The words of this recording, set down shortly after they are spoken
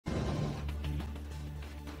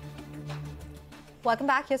Welcome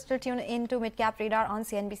back. You're still tuned into Midcap Radar on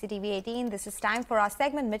CNBC-TV18. This is time for our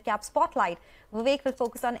segment, Midcap Spotlight. Vivek will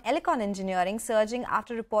focus on Elecon Engineering, surging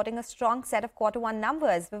after reporting a strong set of Q1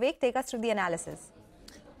 numbers. Vivek, take us through the analysis.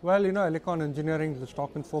 Well, Elecon Engineering, the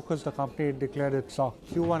stock in focus. The company declared its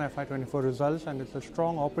Q1 FY24 results, and it's a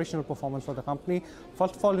strong operational performance for the company.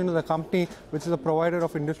 First of all, the company, which is a provider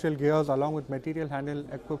of industrial gears along with material handling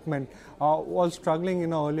equipment, was struggling,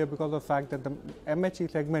 earlier because of the fact that the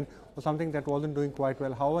MHE segment was something that wasn't doing quite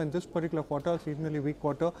well. However, in this particular quarter, seasonally weak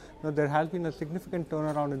quarter, there has been a significant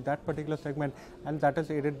turnaround in that particular segment, and that has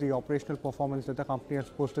aided the operational performance that the company has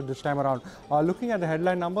posted this time around. Looking at the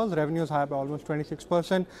headline numbers, revenues higher by almost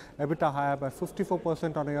 26%. EBITDA higher by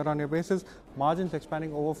 54% on a year-on-year basis, margins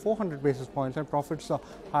expanding over 400 basis points, and profits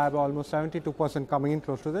higher by almost 72%, coming in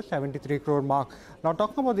close to the 73 crore mark. Now,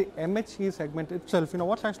 talking about the MHE segment itself,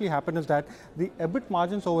 what's actually happened is that the EBIT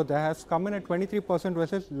margins over there has come in at 23%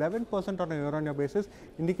 versus 11% on a year-on-year basis,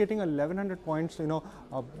 indicating a 1100 points,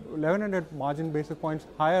 1100 margin basis points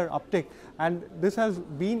higher uptick. And this has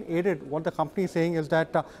been aided. What the company is saying is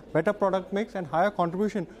that better product mix and higher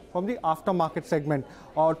contribution from the aftermarket segment.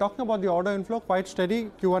 Talking about the order inflow, quite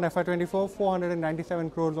steady. Q1 FY24,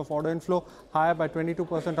 497 crores of order inflow, higher by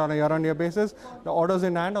 22% on a year-on-year basis. The orders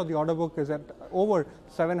in hand or the order book is at over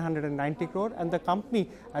 790 crore, and the company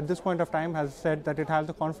at this point of time has said that it has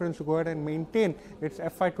the confidence to go ahead and maintain its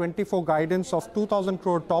FY24 guidance of 2,000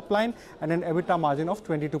 crore top line and an EBITDA margin of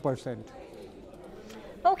 22%.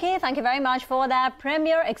 Okay, thank you very much for that.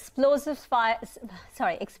 Premier Explosives fires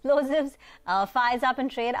up in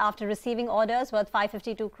trade after receiving orders worth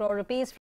 552 crore rupees.